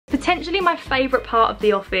potentially my favourite part of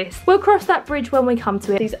the office. We'll cross that bridge when we come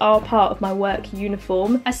to it. These are part of my work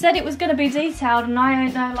uniform. I said it was going to be detailed and I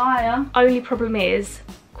ain't no liar. Only problem is,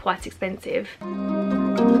 quite expensive.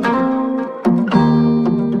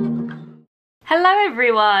 Hello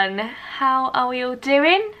everyone, how are we all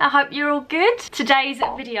doing? I hope you're all good. Today's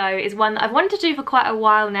video is one that I've wanted to do for quite a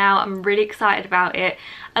while now. I'm really excited about it.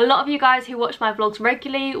 A lot of you guys who watch my vlogs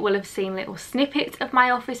regularly will have seen little snippets of my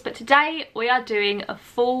office, but today we are doing a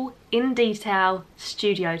full in detail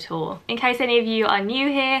studio tour. In case any of you are new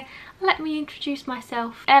here, let me introduce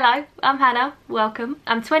myself. Hello, I'm Hannah, welcome.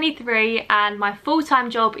 I'm 23 and my full-time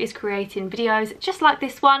job is creating videos just like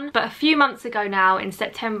this one. But a few months ago now, in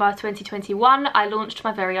September 2021, I launched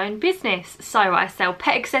my very own business. So I sell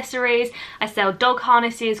pet accessories, I sell dog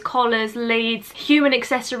harnesses, collars, leads, human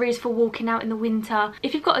accessories for walking out in the winter.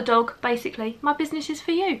 If you've got a dog, basically, my business is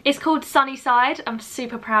for you. It's called Sunnyside. I'm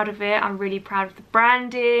super proud of it. I'm really proud of the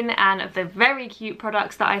branding and of the very cute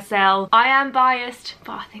products that I sell. I am biased,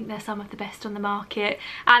 but I think there's some of the best on the market,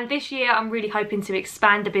 and this year I'm really hoping to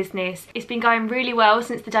expand the business. It's been going really well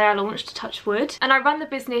since the day I launched, touch wood, and I run the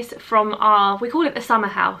business from we call it the summer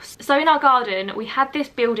house. So in our garden we had this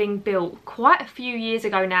building built quite a few years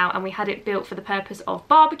ago now, and we had it built for the purpose of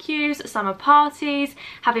barbecues, summer parties,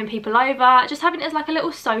 having people over, just having it as like a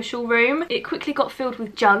little social room. It quickly got filled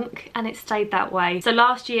with junk and it stayed that way. So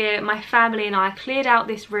last year my family and I cleared out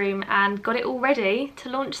this room and got it all ready to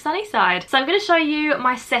launch Sunnyside. So I'm going to show you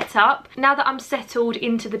my setup. Now that I'm settled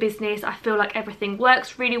into the business, I feel like everything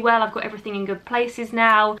works really well. I've got everything in good places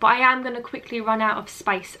now, but I am going to quickly run out of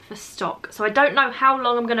space for stock. So I don't know how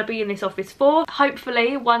long I'm going to be in this office for.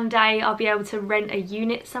 Hopefully one day I'll be able to rent a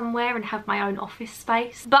unit somewhere and have my own office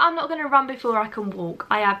space, but I'm not going to run before I can walk.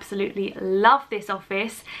 I absolutely love this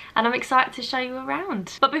office and I'm excited to show you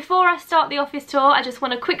around. But before I start the office tour, I just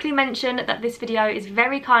want to quickly mention that this video is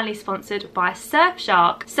very kindly sponsored by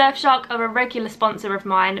Surfshark. Surfshark are a regular sponsor of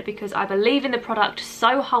mine because I believe in the product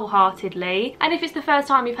so wholeheartedly. And if it's the first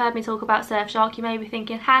time you've heard me talk about Surfshark, you may be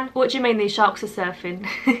thinking, Han, what do you mean these sharks are surfing?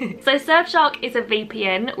 So Surfshark is a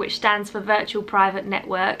VPN, which stands for Virtual Private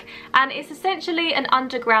Network, and it's essentially an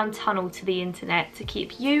underground tunnel to the internet to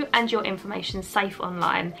keep you and your information safe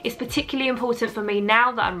online. It's particularly important for me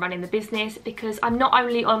now that I'm running the business because I'm not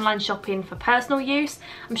only online shopping for personal use,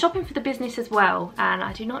 I'm shopping for the business as well, and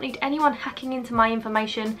I do not need anyone hacking into my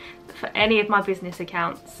information for any of my business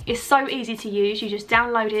accounts. It's so easy to use. You just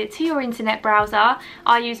download it to your internet browser.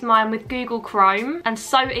 I use mine with Google Chrome, and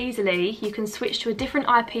so easily you can switch to a different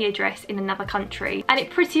IP address in another country, and it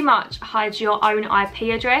pretty much hides your own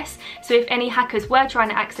IP address. So if any hackers were trying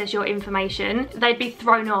to access your information, they'd be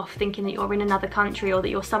thrown off thinking that you're in another country or that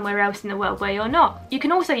you're somewhere else in the world where you're not. You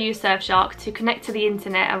can also use Surfshark to connect to the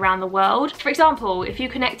internet around the world. For example, if you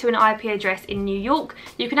connect to an IP address in New York,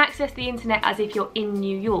 you can access the internet as if you're in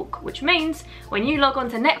New York, which means when you log on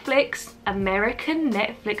to Netflix, American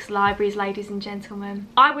Netflix libraries, ladies and gentlemen,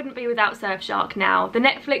 I wouldn't be without Surfshark now. The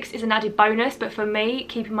Netflix is an added bonus, but for me,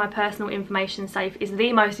 keeping my personal information safe is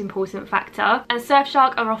the most important factor, and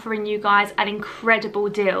Surfshark are offering you guys an incredible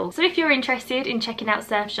deal. So if you're interested in checking out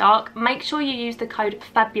Surfshark, make sure you use the code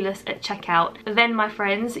FABULOUS at checkout. Then, my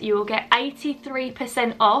friends, you will get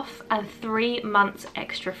 83% off and 3 months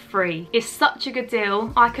extra free. It's such a good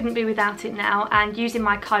deal. I couldn't be without it now, and using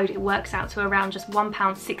my code, it works out to around just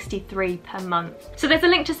 £1.63 per month. So there's a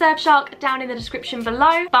link to Surfshark down in the description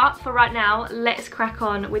below, but for right now, let's crack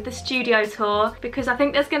on with the studio tour because I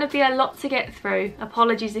think there's going to be a lot to get through.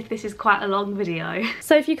 Apologies if this is quite a long video.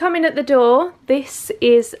 So if you come in at the door, this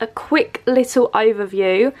is a quick little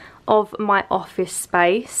overview of my office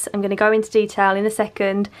space. I'm going to go into detail in a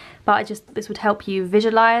second, but this would help you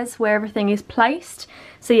visualize where everything is placed.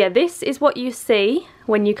 So yeah, this is what you see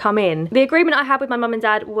when you come in. The agreement I had with my mum and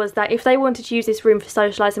dad was that if they wanted to use this room for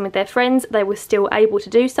socialising with their friends, they were still able to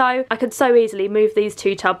do so. I could so easily move these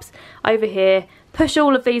 2 tubs over here, push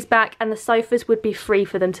all of these back, and the sofas would be free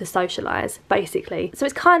for them to socialise, basically. So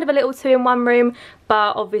it's kind of a little 2-in-1 room,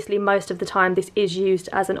 but obviously most of the time this is used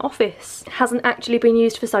as an office. It hasn't actually been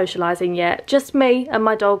used for socialising yet. Just me and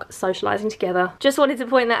my dog socialising together. Just wanted to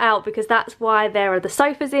point that out because that's why there are the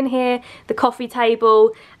sofas in here, the coffee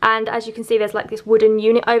table, and as you can see there's like this wooden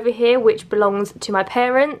unit over here which belongs to my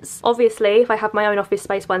parents. Obviously if I have my own office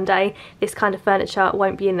space one day, this kind of furniture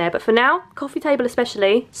won't be in there, but for now, coffee table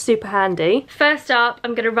especially, super handy. First up,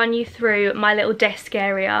 I'm going to run you through my little desk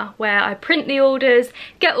area where I print the orders,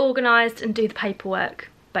 get organised and do the paperwork.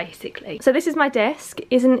 basically. So this is my desk.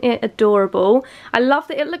 Isn't it adorable? I love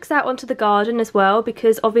that it looks out onto the garden as well,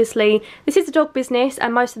 because obviously this is a dog business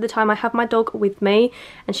and most of the time I have my dog with me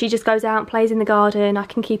and she just goes out and plays in the garden. I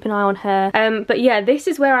can keep an eye on her. But yeah, this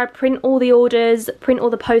is where I print all the orders, print all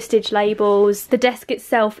the postage labels. The desk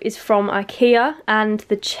itself is from IKEA, and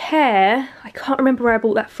the chair, I can't remember where I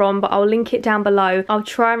bought that from, but I'll link it down below. I'll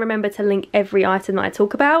try and remember to link every item that I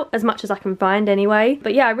talk about, as much as I can find anyway.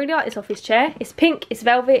 But yeah, I really like this office chair. It's pink, it's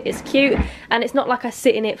velvet, it's cute, and it's not like I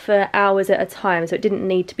sit in it for hours at a time, so it didn't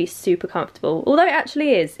need to be super comfortable, although it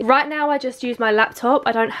actually is. Right now I just use my laptop.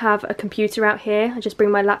 I don't have a computer out here. I just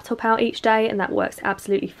bring my laptop out each day and that works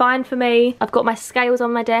absolutely fine for me. I've got my scales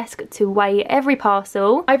on my desk to weigh every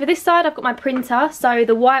parcel. Over this side I've got my printer. So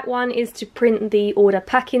the white one is to print the order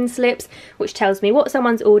packing slips, which tells me what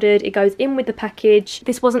someone's ordered. It goes in with the package.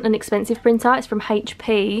 This wasn't an expensive printer, it's from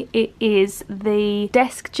HP. It is the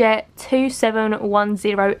DeskJet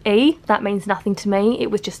 2710E. That means nothing to me.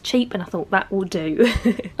 It was just cheap and I thought that will do.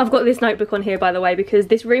 I've got this notebook on here, by the way, because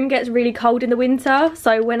this room gets really cold in the winter,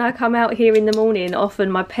 so when I come out here in the morning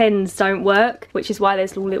often my pens don't work, which is why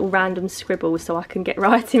there's little random scribbles so I can get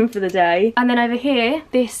writing for the day. And then over here,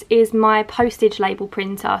 this is my postage label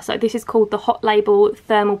printer. So this is called the Hot Label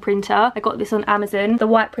thermal printer. I got this on Amazon. The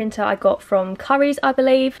white printer I got from Currys, I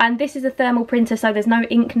believe, and this is a thermal printer, so there's no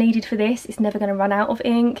ink needed for this. It's never going to run out of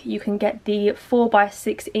ink. You can get the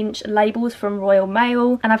 4x6" labels from Royal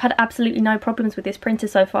Mail, and I've had absolutely no problems with this printer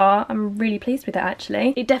so far. I'm really pleased with it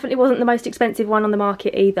actually. It definitely wasn't the most expensive one on the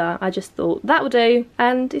market either. I just thought that will do,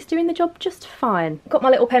 and it's doing the job just fine. Got my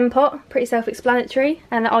little pen pot, pretty self-explanatory,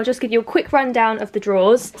 and I'll just give you a quick rundown of the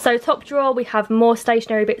drawers. So top drawer we have more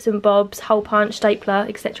stationery bits and bobs, hole punch, stapler,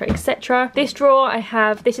 etc, etc. This drawer I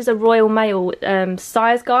have, this is a Royal Mail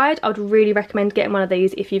size guide. I would really recommend getting one of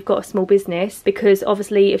these if you've got a small business, because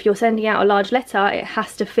obviously if you're sending out a large letter it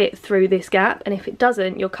has to fit through this gap, and if it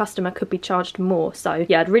doesn't your customer could be charged more. So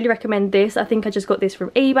yeah, I'd really recommend this. I think I just got this from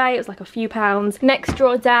eBay. It was like a few pounds. Next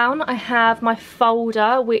drawer down I have my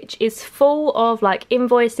folder, which is full of like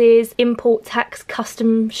invoices, import tax,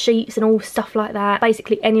 custom sheets and all stuff like that.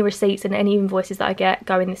 Basically any receipts and any invoices that I get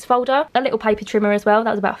go in this folder. A little paper trimmer as well.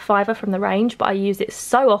 That was about a £5 from the range, but I use it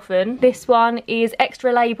so often. This one is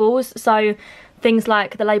extra labels, so things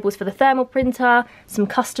like the labels for the thermal printer, some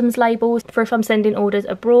customs labels for if I'm sending orders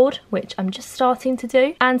abroad, which I'm just starting to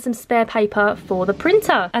do, and some spare paper for the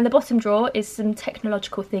printer. And the bottom drawer is some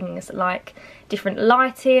technological things like different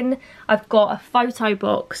lighting. I've got a photo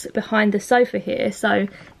box behind the sofa here, so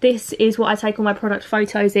this is what I take all my product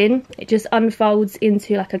photos in. It just unfolds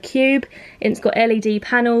into like a cube, and it's got LED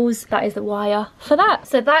panels. That is the wire for that.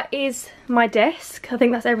 So that is my desk. I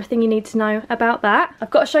think that's everything you need to know about that. I've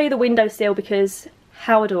got to show you the windowsill because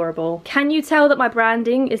how adorable. Can you tell that my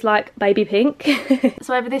branding is like baby pink?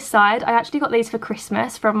 So over this side, I actually got these for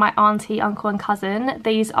Christmas from my auntie, uncle and cousin.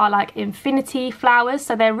 These are like infinity flowers,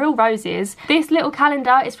 so they're real roses. This little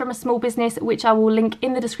calendar is from a small business, which I will link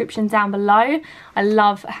in the description down below. I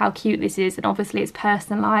love how cute this is, and obviously it's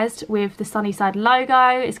personalised with the Sunnyside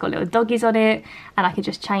logo. It's got little doggies on it, and I can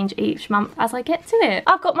just change each month as I get to it.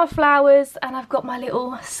 I've got my flowers, and I've got my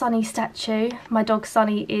little Sunny statue. My dog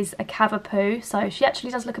Sunny is a Cavapoo, so she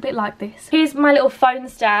actually does look a bit like this. Here's my little phone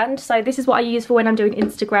stand. So this is what I use for when I'm doing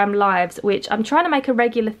Instagram lives, which I'm trying to make a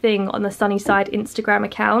regular thing on the Sunnyside Instagram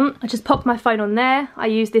account. I just pop my phone on there. I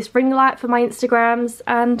use this ring light for my Instagrams,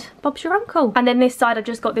 and Bob's your uncle. And then this side I've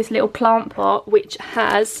just got this little plant pot which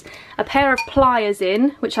has a pair of pliers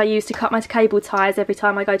in, which I use to cut my cable ties every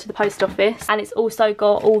time I go to the post office. And it's also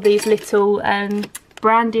got all these little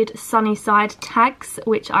branded Sunnyside tags,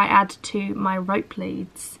 which I add to my rope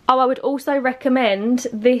leads. Oh, I would also recommend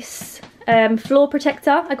this floor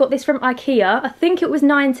protector. I got this from IKEA. I think it was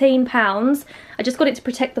 £19. I just got it to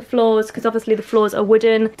protect the floors because obviously the floors are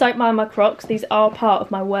wooden. Don't mind my Crocs, these are part of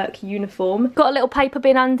my work uniform. Got a little paper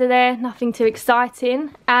bin under there, nothing too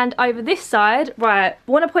exciting. And over this side, right,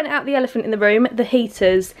 I want to point out the elephant in the room, the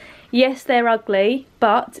heaters. Yes, they're ugly,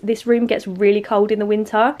 but this room gets really cold in the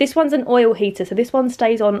winter. This one's an oil heater, so this one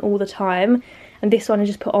stays on all the time. And this one I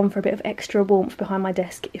just put on for a bit of extra warmth behind my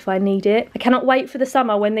desk if I need it. I cannot wait for the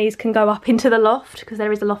summer when these can go up into the loft, because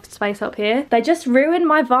there is a loft space up here. They just ruin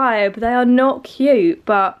my vibe. They are not cute,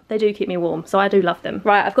 but they do keep me warm, so I do love them.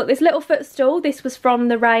 Right, I've got this little footstool. This was from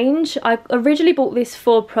the range. I originally bought this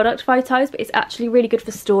for product photos, but it's actually really good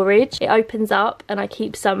for storage. It opens up and I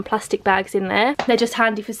keep some plastic bags in there. They're just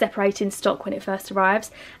handy for separating stock when it first arrives.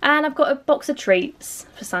 And I've got a box of treats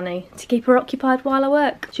for Sunny to keep her occupied while I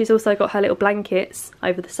work. She's also got her little blanket blankets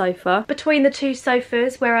over the sofa. Between the two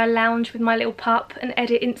sofas where I lounge with my little pup and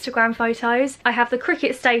edit Instagram photos, I have the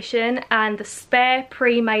Cricut station and the spare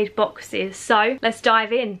pre-made boxes. So let's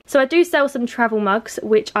dive in. So I do sell some travel mugs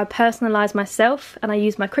which I personalise myself, and I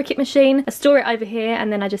use my Cricut machine. I store it over here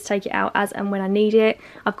and then I just take it out as and when I need it.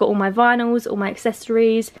 I've got all my vinyls, all my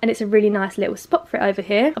accessories, and it's a really nice little spot for it over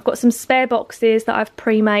here. I've got some spare boxes that I've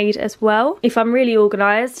pre-made as well. If I'm really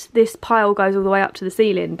organised, this pile goes all the way up to the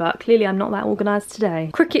ceiling, but clearly I'm not that organised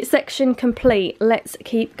today. Cricut section complete. Let's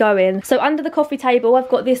keep going. So under the coffee table I've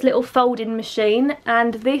got this little folding machine,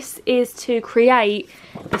 and this is to create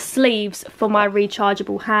the sleeves for my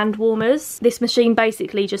rechargeable hand warmers. This machine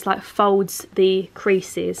basically just like folds the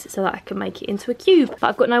creases so that I can make it into a cube, but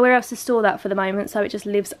I've got nowhere else to store that for the moment, so it just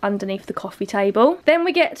lives underneath the coffee table. Then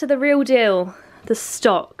we get to the real deal, the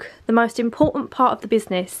stock, the most important part of the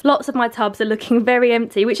business. Lots of my tubs are looking very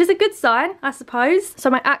empty, which is a good sign, I suppose. So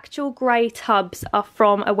my actual grey tubs are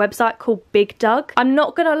from a website called Big Dug. I'm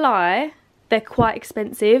not gonna lie, they're quite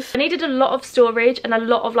expensive. I needed a lot of storage and a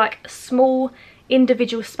lot of like small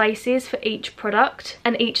individual spaces for each product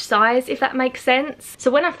and each size, if that makes sense.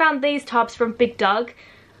 So when I found these tubs from Big Dug,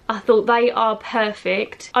 I thought they are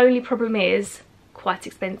perfect. Only problem is quite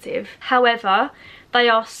expensive. However, they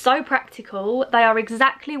are so practical, they are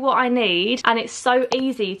exactly what I need, and it's so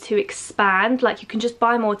easy to expand. Like, you can just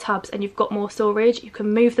buy more tubs and you've got more storage. You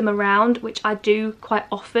can move them around, which I do quite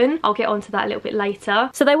often. I'll get onto that a little bit later.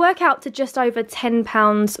 So they work out to just over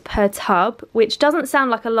 £10 per tub, which doesn't sound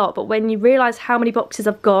like a lot, but when you realise how many boxes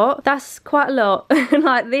I've got, that's quite a lot.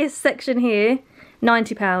 Like this section here,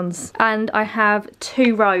 £90, and I have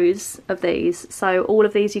 2 rows of these, so all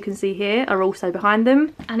of these you can see here are also behind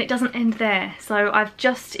them, and it doesn't end there. So I've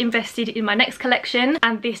just invested in my next collection,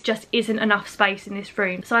 and this just isn't enough space in this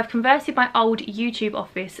room, so I've converted my old YouTube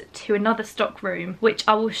office to another stock room, which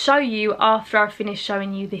I will show you after I've finished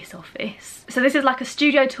showing you this office. So this is like a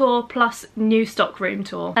studio tour plus new stock room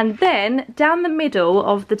tour. And then down the middle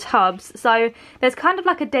of the tubs, so there's kind of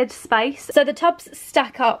like a dead space, so the tubs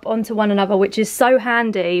stack up onto one another, which is so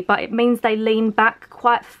handy, but it means they lean back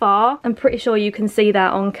quite far. I'm pretty sure you can see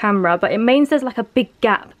that on camera, but it means there's like a big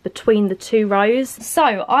gap between the 2 rows. So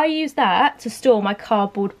I use that to store my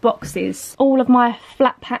cardboard boxes. All of my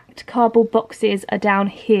flat packed cardboard boxes are down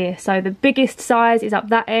here. So the biggest size is up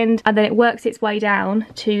that end, and then it works its way down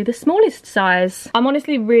to the smallest size. I'm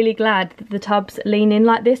honestly really glad that the tubs lean in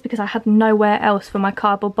like this, because I had nowhere else for my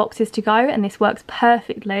cardboard boxes to go, and this works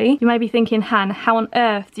perfectly. You may be thinking, Han, how on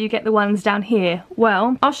earth do you get the ones down here?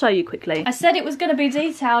 Well, I'll show you quickly. I said it was going to be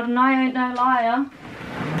detailed, and I ain't no liar.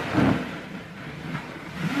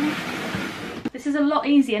 This is a lot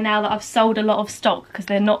easier now that I've sold a lot of stock, because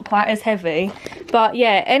they're not quite as heavy. But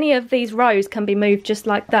yeah, any of these rows can be moved just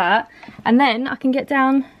like that, and then I can get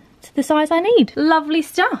down to the size I need. Lovely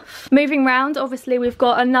stuff. Moving round, obviously we've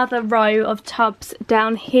got another row of tubs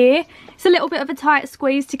down here. It's a little bit of a tight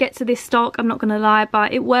squeeze to get to this stock, I'm not gonna lie,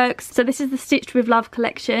 but it works. So this is the Stitched with Love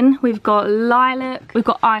collection. We've got lilac, we've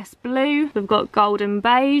got ice blue, we've got golden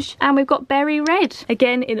beige, and we've got berry red.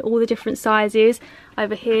 Again, in all the different sizes.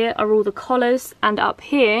 Over here are all the collars, and up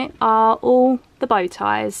here are all the bow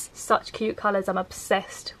ties. Such cute colours, I'm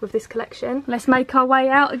obsessed with this collection. Let's make our way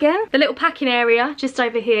out again. The little packing area just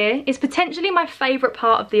over here is potentially my favourite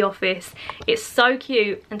part of the office. It's so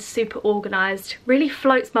cute and super organised, really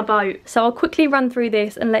floats my boat. So I'll quickly run through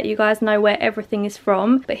this and let you guys know where everything is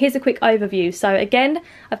from, but here's a quick overview. So again,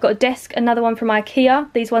 I've got a desk, another one from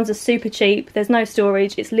IKEA. These ones are super cheap, there's no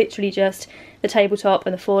storage, it's literally just the tabletop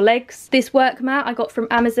and the 4 legs. This work mat I got from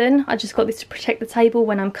Amazon. I just got this to protect the table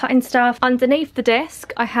when I'm cutting stuff. Underneath the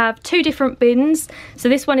desk I have 2 different bins. So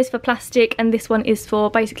this one is for plastic and this one is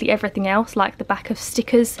for basically everything else, like the back of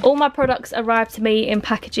stickers. All my products arrive to me in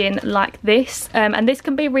packaging like this, and this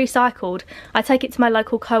can be recycled. I take it to my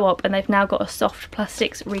local co-op and they've now got a soft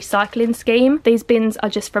plastics recycling scheme. These bins are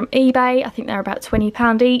just from eBay. I think they're about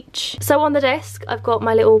 £20 each. So on the desk I've got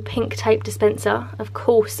my little pink tape dispenser. Of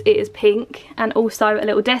course it is pink. And also a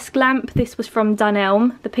little desk lamp. This was from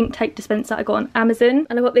Dunelm, the pink tape dispenser I got on Amazon.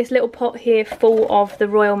 And I've got this little pot here full of the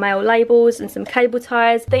Royal Mail labels and some cable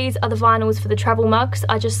ties. These are the vinyls for the travel mugs.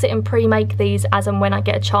 I just sit and pre-make these as and when I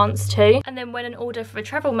get a chance to. And then when an order for a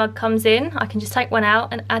travel mug comes in, I can just take one out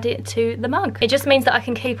and add it to the mug. It just means that I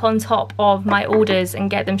can keep on top of my orders and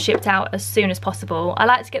get them shipped out as soon as possible. I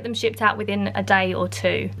like to get them shipped out within a day or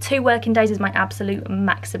 2. 2 working days is my absolute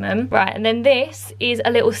maximum. Right, and then this is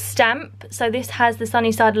a little stamp. So this has the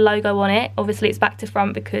Sunnyside logo on it. Obviously it's back to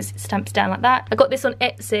front because it stamps down like that. I got this on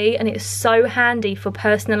Etsy and it's so handy for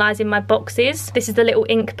personalising my boxes. This is the little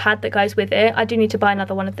ink pad that goes with it. I do need to buy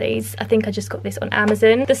another one of these. I think I just got this on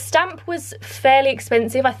Amazon. The stamp was fairly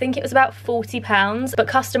expensive. I think it was about £40, but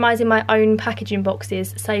customising my own packaging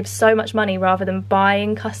boxes saves so much money rather than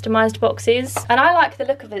buying customised boxes. And I like the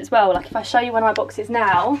look of it as well. Like if I show you one of my boxes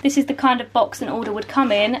now, this is the kind of box an order would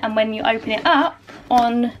come in, and when you open it up,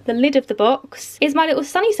 on the lid of the box is my little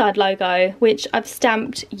Sunnyside logo, which I've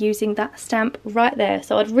stamped using that stamp right there.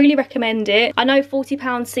 So I'd really recommend it. I know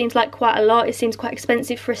 £40 seems like quite a lot. It seems quite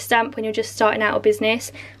expensive for a stamp when you're just starting out a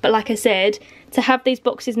business, but like I said, to have these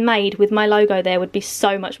boxes made with my logo there would be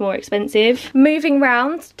so much more expensive. Moving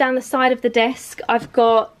round down the side of the desk, I've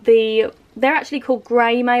got they're actually called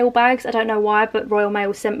grey mail bags. I don't know why, but Royal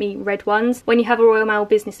Mail sent me red ones. When you have a Royal Mail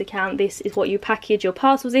business account, this is what you package your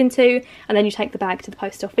parcels into, and then you take the bag to the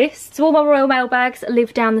post office. So all my Royal Mail bags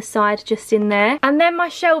live down the side just in there. And then my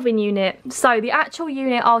shelving unit. So the actual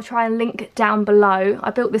unit I'll try and link down below. I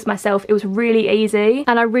built this myself. It was really easy,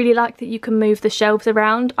 and I really like that you can move the shelves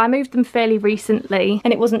around. I moved them fairly recently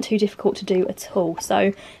and it wasn't too difficult to do at all.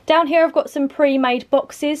 So down here I've got some pre-made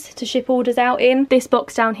boxes to ship orders out in. This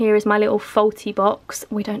box down here is my little faulty box.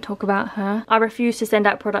 We don't talk about her. I refuse to send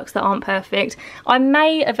out products that aren't perfect. I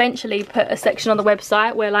may eventually put a section on the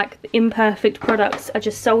website where like imperfect products are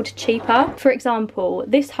just sold cheaper. For example,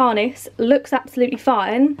 this harness looks absolutely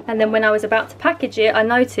fine, and then when I was about to package it, I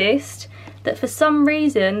noticed that for some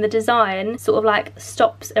reason the design sort of like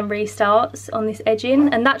stops and restarts on this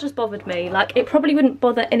edging, and that just bothered me. Like, it probably wouldn't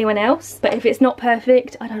bother anyone else, but if it's not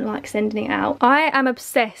perfect, I don't like sending it out. I am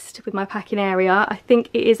obsessed with my packing area. I think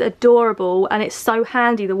it is adorable and it's so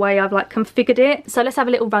handy the way I've like configured it. So let's have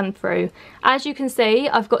a little run through. As you can see,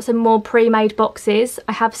 I've got some more pre-made boxes.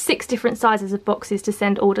 I have 6 different sizes of boxes to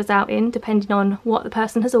send orders out in, depending on what the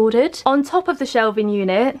person has ordered. On top of the shelving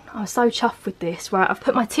unit, I was so chuffed with this, right? I've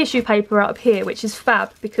put my tissue paper up here, which is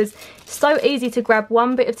fab because it's so easy to grab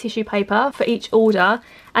one bit of tissue paper for each order,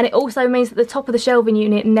 and it also means that the top of the shelving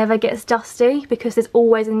unit never gets dusty because there's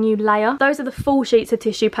always a new layer. Those are the full sheets of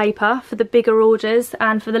tissue paper for the bigger orders,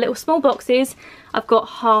 and for the little small boxes I've got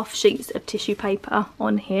half sheets of tissue paper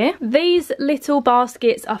on here. These little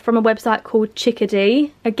baskets are from a website called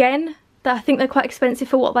Chickadee. Again, I think they're quite expensive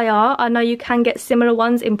for what they are. I know you can get similar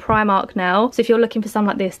ones in Primark now, so if you're looking for something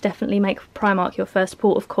like this, definitely make Primark your first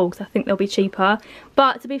port of call because I think they'll be cheaper.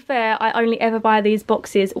 But to be fair, I only ever buy these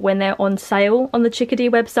boxes when they're on sale on the Chickadee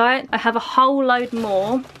website. I have a whole load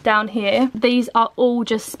more down here. These are all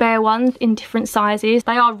just spare ones in different sizes.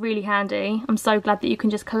 They are really handy. I'm so glad that you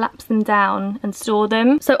can just collapse them down and store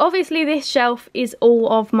them. So obviously this shelf is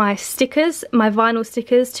all of my stickers, my vinyl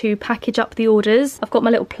stickers to package up the orders. I've got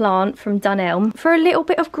my little plant from Dunelm for a little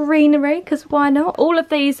bit of greenery, because why not? All of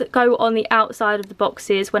these go on the outside of the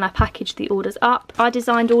boxes when I package the orders up. I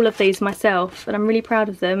designed all of these myself and I'm really proud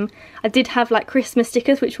of them. I did have like Christmas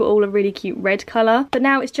stickers which were all a really cute red colour, but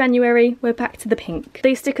now it's January, we're back to the pink.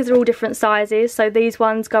 These stickers are all different sizes, so these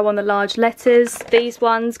ones go on the large letters, these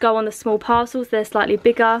ones go on the small parcels, they're slightly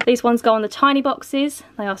bigger, these ones go on the tiny boxes,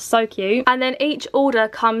 they are so cute. And then each order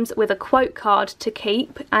comes with a quote card to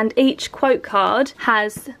keep, and each quote card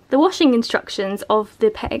has the washing instructions of the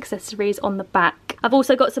pet accessories on the back. I've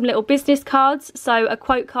also got some little business cards, so a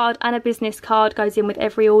quote card and a business card goes in with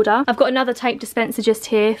every order. I've got another tape dispenser just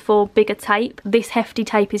here for bigger tape. This hefty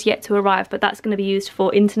tape is yet to arrive, but that's going to be used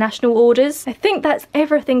for international orders. I think that's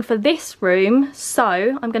everything for this room,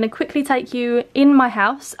 so I'm going to quickly take you in my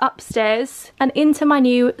house, upstairs, and into my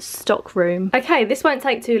new stock room. Okay, this won't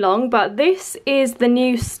take too long, but this is the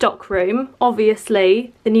new stock room.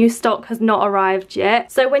 Obviously, the new stock has not arrived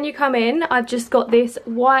yet. So when you come in, I've just got this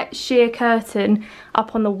white sheer curtain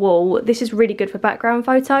up on the wall. This is really good for background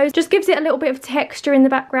photos. Just gives it a little bit of texture in the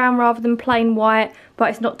background rather than plain white, but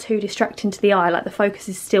it's not too distracting to the eye, like the focus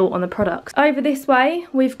is still on the products. Over this way,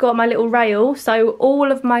 we've got my little rail, so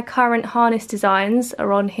all of my current harness designs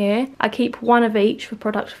are on here. I keep one of each for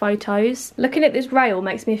product photos. Looking at this rail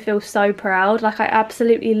makes me feel so proud, like I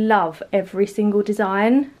absolutely love every single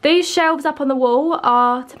design. These shelves up on the wall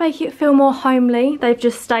are to make it feel more homely. They've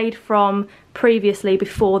just stayed from previously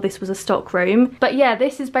before this was a stock room. But yeah,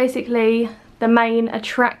 this is basically the main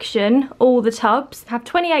attraction. All the tubs. I have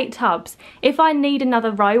 28 tubs. If I need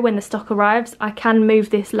another row when the stock arrives, I can move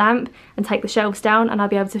this lamp and take the shelves down and I'll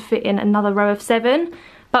be able to fit in another row of 7.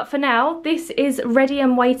 But for now, this is ready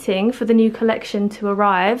and waiting for the new collection to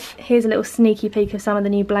arrive. Here's a little sneaky peek of some of the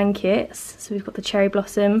new blankets. So we've got the cherry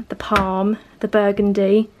blossom, the palm, the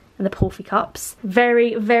burgundy, and the Porphy cups.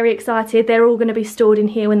 Very, very excited. They're all going to be stored in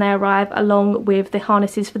here when they arrive, along with the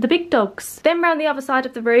harnesses for the big dogs. Then round the other side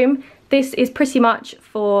of the room, this is pretty much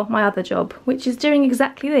for my other job, which is doing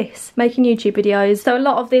exactly this, making YouTube videos. So a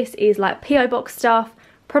lot of this is like PO box stuff,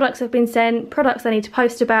 products have been sent, products I need to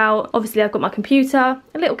post about. Obviously I've got my computer,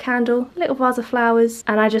 a little candle, a little vase of flowers,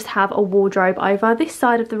 and I just have a wardrobe over this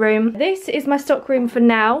side of the room. This is my stock room for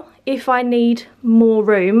now. If I need more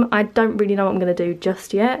room, I don't really know what I'm going to do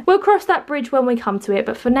just yet. We'll cross that bridge when we come to it,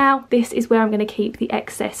 but for now, this is where I'm going to keep the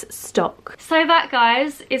excess stock. So that,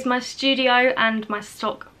 guys, is my studio and my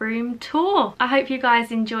stock room tour. I hope you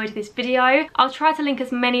guys enjoyed this video. I'll try to link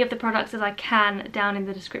as many of the products as I can down in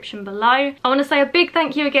the description below. I want to say a big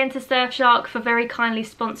thank you again to Surfshark for very kindly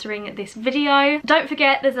sponsoring this video. Don't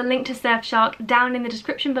forget, there's a link to Surfshark down in the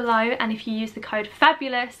description below, and if you use the code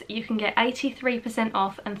FABULOUS, you can get 83%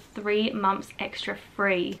 off and 3 months extra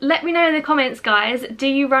free. Let me know in the comments, guys, do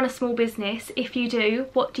you run a small business? If you do,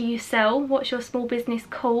 what do you sell? What's your small business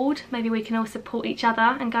called? Maybe we can all support each other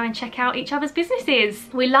and go and check out each other's businesses.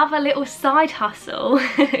 We love a little side hustle.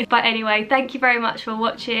 But anyway, thank you very much for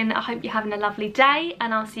watching. I hope you're having a lovely day,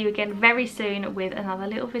 and I'll see you again very soon with another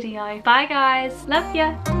little video. Bye guys, love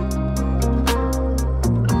ya.